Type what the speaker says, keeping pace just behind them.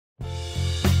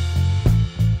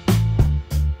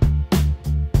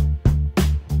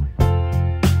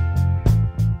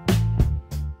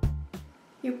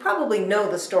probably know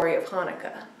the story of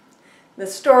Hanukkah. The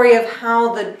story of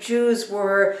how the Jews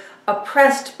were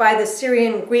oppressed by the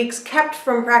Syrian Greeks, kept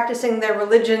from practicing their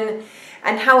religion,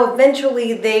 and how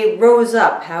eventually they rose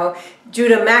up, how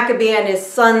Judah Maccabee and his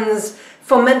sons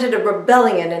fomented a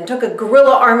rebellion and took a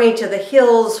guerrilla army to the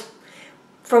hills,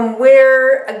 from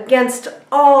where, against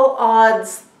all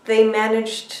odds, they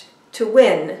managed to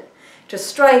win, to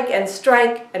strike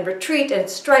and retreat and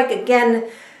strike again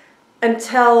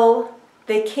until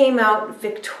they came out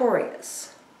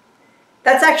victorious.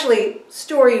 That's actually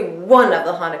story one of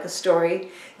the Hanukkah story.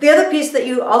 The other piece that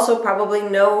you also probably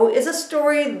know is a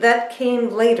story that came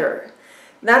later.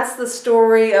 That's the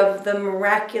story of the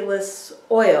miraculous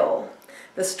oil.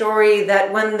 The story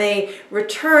that when they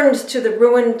returned to the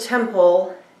ruined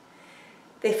temple,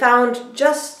 they found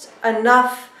just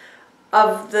enough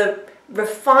of the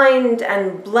refined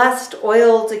and blessed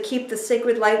oil to keep the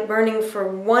sacred light burning for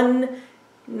one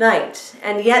night.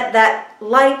 And yet that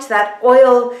light, that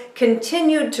oil,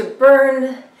 continued to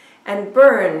burn and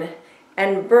burn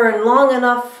and burn long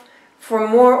enough for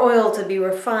more oil to be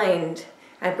refined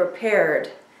and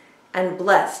prepared and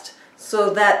blessed,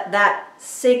 so that that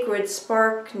sacred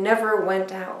spark never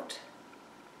went out.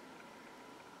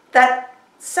 That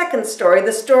second story,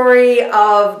 the story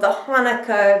of the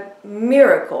Hanukkah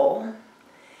miracle,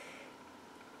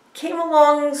 came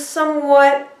along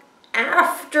somewhat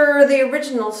after the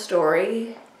original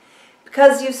story,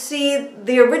 because you see,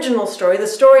 the original story, the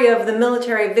story of the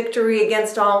military victory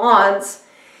against all odds,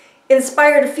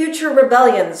 inspired future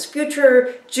rebellions,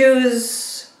 future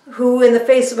Jews who, in the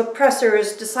face of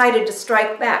oppressors, decided to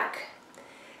strike back.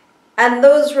 And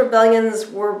those rebellions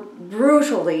were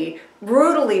brutally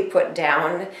put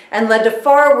down and led to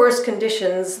far worse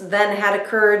conditions than had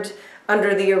occurred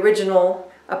under the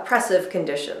original oppressive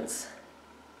conditions.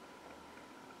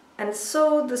 And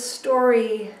so the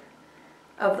story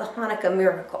of the Hanukkah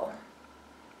miracle,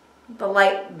 the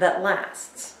light that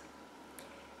lasts.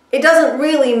 It doesn't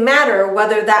really matter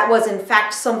whether that was in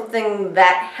fact something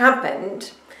that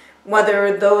happened,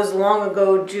 whether those long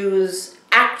ago Jews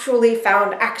actually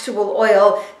found actual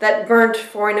oil that burnt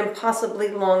for an impossibly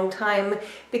long time,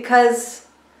 because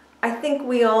I think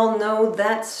we all know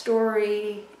that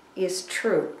story is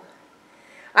true.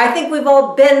 I think we've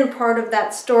all been part of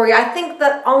that story. I think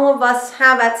that all of us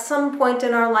have at some point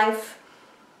in our life,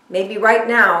 maybe right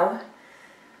now,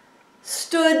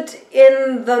 stood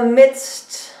in the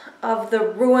midst of the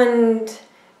ruined,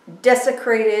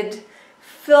 desecrated,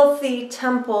 filthy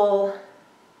temple,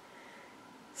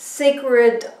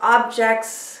 sacred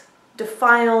objects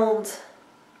defiled,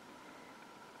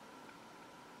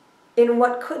 in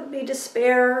what could be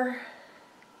despair,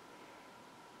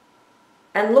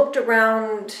 and looked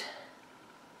around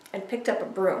and picked up a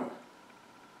broom.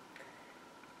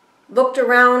 Looked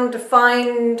around to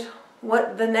find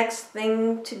what the next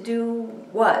thing to do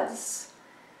was.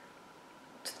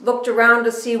 Looked around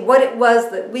to see what it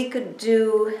was that we could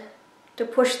do to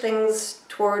push things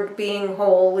toward being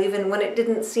whole, even when it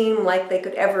didn't seem like they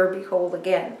could ever be whole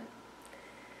again.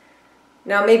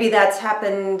 Now, maybe that's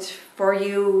happened for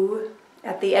you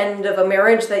at the end of a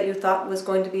marriage that you thought was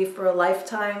going to be for a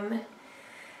lifetime.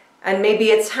 And maybe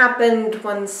it's happened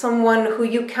when someone who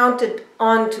you counted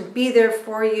on to be there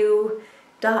for you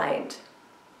died.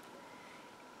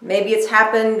 Maybe it's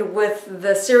happened with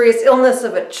the serious illness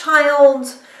of a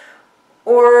child,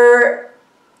 or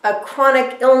a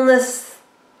chronic illness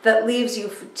that leaves you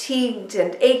fatigued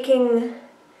and aching.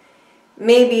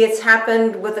 Maybe it's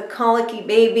happened with a colicky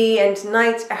baby and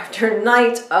night after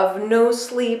night of no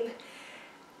sleep.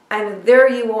 And there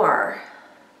you are,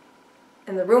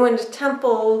 in the ruined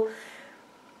temple,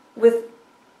 with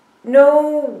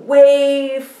no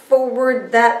way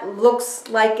forward that looks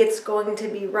like it's going to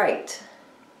be right.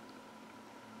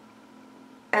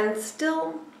 And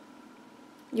still,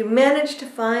 you manage to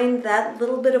find that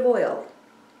little bit of oil,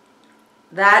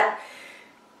 that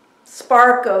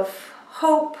spark of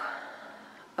hope,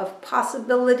 of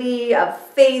possibility, of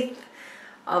faith,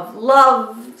 of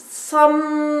love,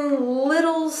 some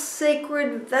little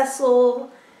sacred vessel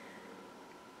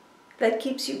that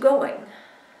keeps you going,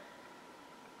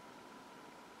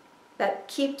 that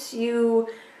keeps you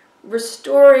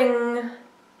restoring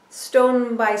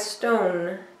stone by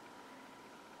stone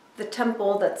the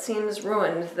temple that seems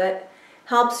ruined, that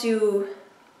helps you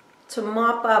to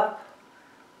mop up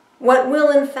what will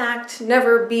in fact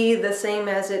never be the same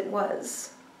as it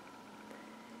was.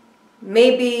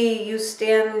 Maybe you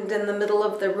stand in the middle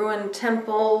of the ruined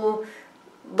temple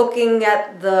looking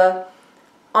at the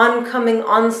oncoming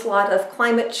onslaught of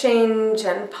climate change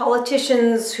and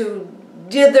politicians who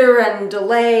dither and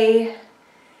delay,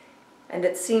 and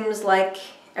it seems like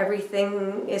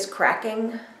everything is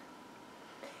cracking.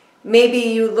 Maybe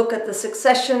you look at the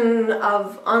succession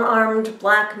of unarmed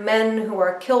black men who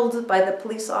are killed by the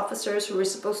police officers who are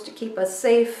supposed to keep us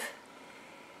safe,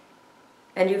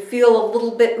 and you feel a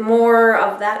little bit more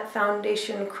of that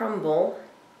foundation crumble.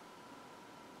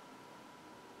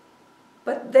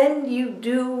 But then you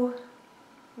do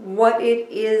what it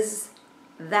is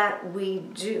that we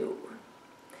do.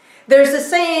 There's a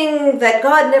saying that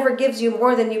God never gives you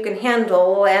more than you can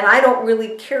handle, and I don't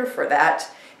really care for that,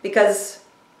 because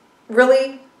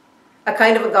really, a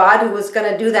kind of a God who was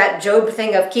going to do that Job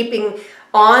thing of keeping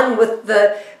on with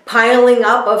the piling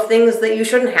up of things that you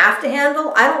shouldn't have to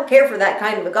handle? I don't care for that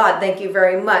kind of a God, thank you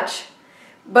very much.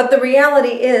 But the reality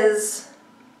is,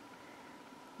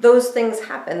 those things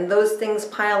happen, those things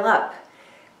pile up.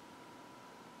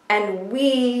 And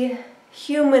we,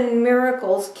 human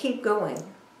miracles, keep going.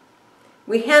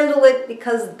 We handle it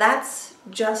because that's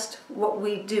just what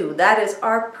we do. That is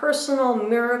our personal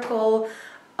miracle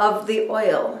of the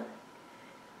oil,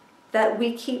 that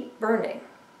we keep burning.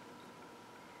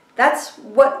 That's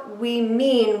what we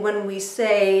mean when we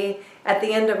say at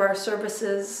the end of our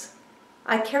services,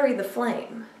 I carry the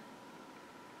flame.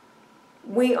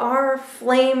 We are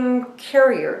flame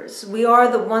carriers. We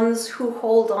are the ones who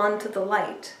hold on to the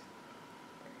light.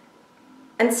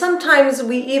 And sometimes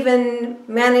we even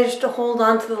manage to hold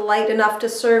on to the light enough to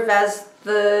serve as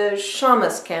the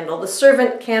shamas candle, the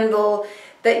servant candle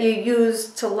that you use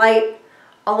to light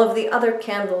all of the other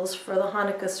candles for the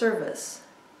Hanukkah service.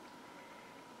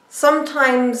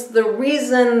 Sometimes the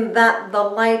reason that the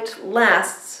light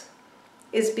lasts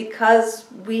is because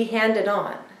we hand it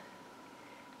on,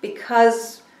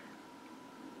 because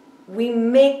we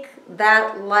make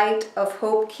that light of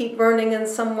hope keep burning in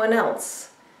someone else.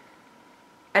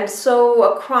 And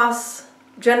so across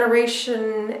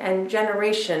generation and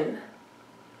generation,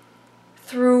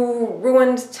 through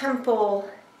ruined temple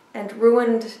and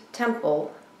ruined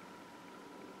temple,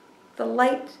 the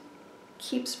light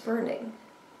keeps burning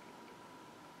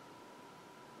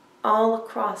all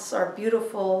across our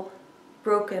beautiful,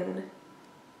 broken,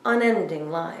 unending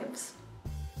lives.